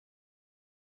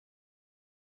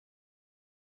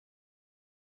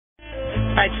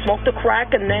I'd smoke the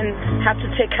crack and then have to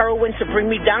take heroin to bring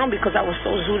me down because I was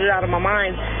so zooted out of my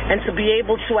mind. And to be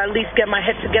able to at least get my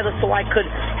head together so I could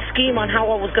scheme on how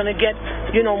I was going to get,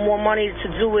 more money to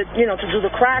do it, to do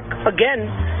the crack again,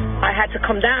 I had to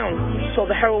come down. So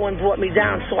the heroin brought me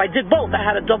down. So I did both. I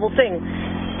had a double thing.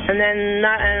 And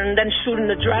then shooting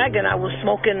the dragon, I was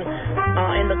smoking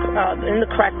in the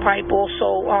crack pipe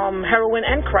also heroin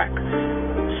and crack.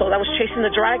 So that was chasing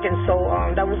the dragon. So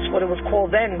that was what it was called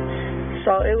then.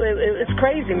 So it's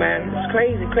crazy, man. It's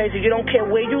crazy. You don't care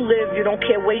where you live. You don't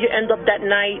care where you end up that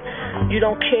night. You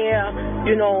don't care,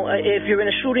 if you're in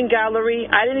a shooting gallery.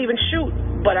 I didn't even shoot,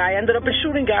 but I ended up in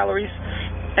shooting galleries.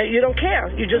 You don't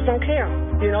care. You just don't care.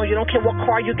 You don't care what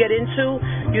car you get into.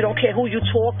 You don't care who you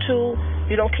talk to.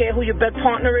 You don't care who your bed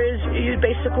partner is. You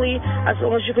basically, as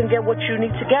long as you can get what you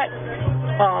need to get.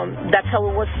 That's how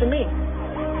it was for me.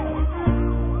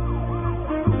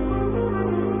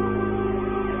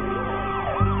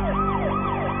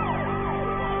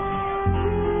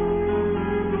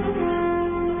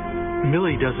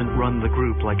 Millie doesn't run the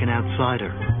group like an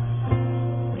outsider.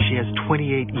 She has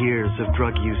 28 years of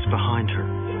drug use behind her,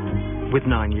 with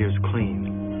 9 years clean.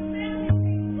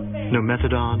 No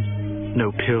methadone,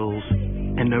 no pills,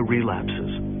 and no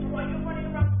relapses.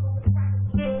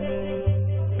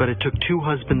 But it took 2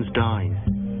 husbands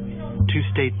dying, 2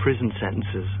 state prison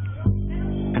sentences,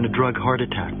 and a drug heart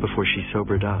attack before she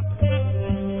sobered up.